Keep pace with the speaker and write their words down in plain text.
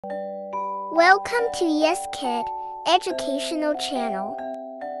Welcome to Yes Kid Educational Channel.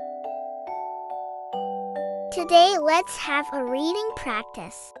 Today let's have a reading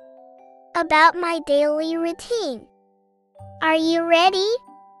practice about my daily routine. Are you ready?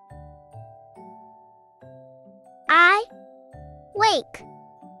 I wake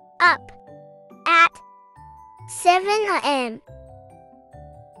up at 7 a.m.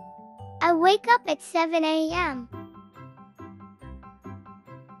 I wake up at 7 a.m.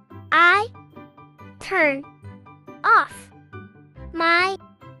 I turn off my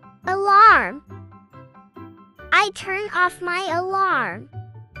alarm. I turn off my alarm.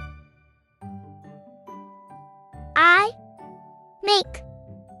 I make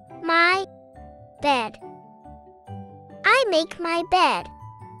my bed. I make my bed.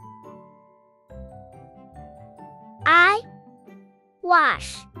 I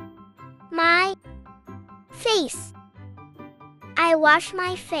wash my face. I wash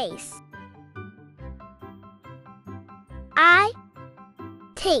my face. I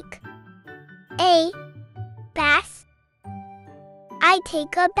take a bath. I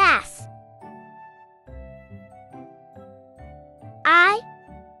take a bath. I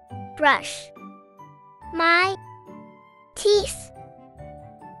brush my teeth.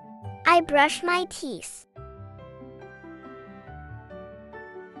 I brush my teeth.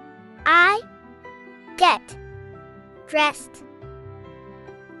 I get dressed.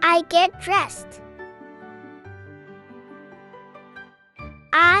 I get dressed.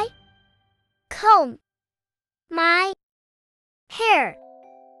 I comb my hair.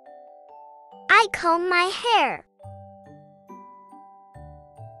 I comb my hair.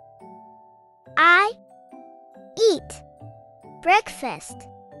 I eat breakfast.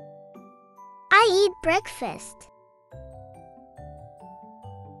 I eat breakfast.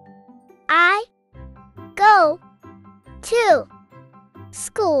 I go to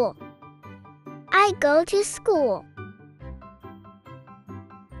school. I go to school.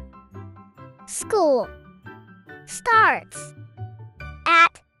 School starts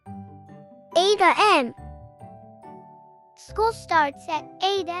at 8 a.m. School starts at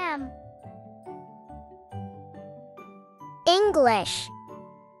 8 a.m. English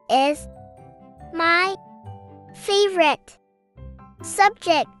is my favorite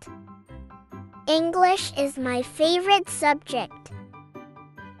subject. English is my favorite subject.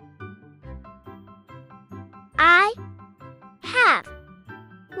 I have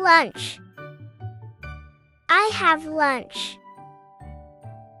lunch. I have lunch.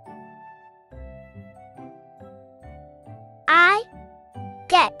 I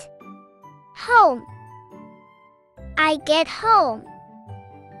get home. I get home.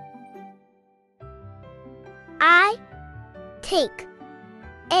 I take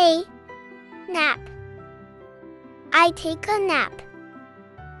a nap. I take a nap.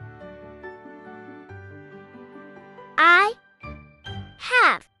 I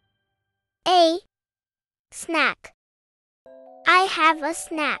have a snack. I have a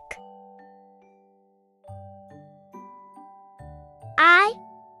snack. I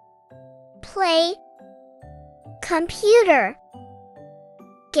play computer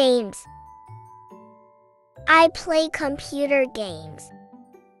games. I play computer games.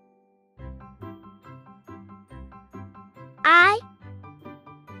 I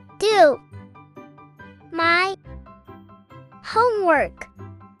do my homework.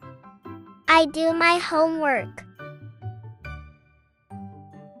 I do my homework.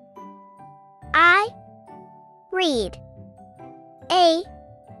 I read a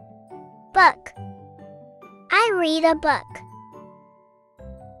book. I read a book.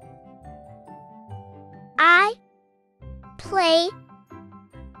 I play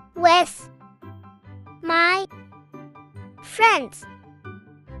with my friends.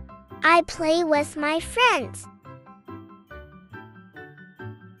 I play with my friends.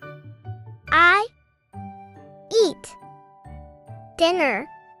 I eat dinner.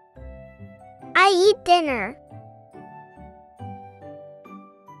 I eat dinner.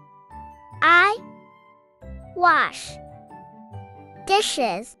 I wash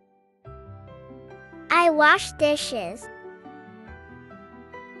dishes. I wash dishes.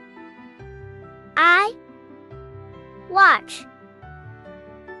 I watch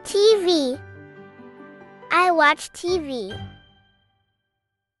TV. I watch TV.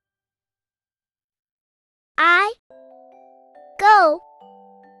 I go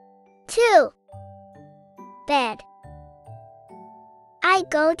to bed. I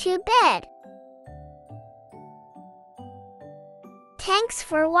go to bed. Thanks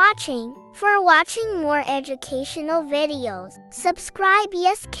for watching. For watching more educational videos, subscribe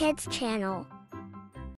Yes Kids channel.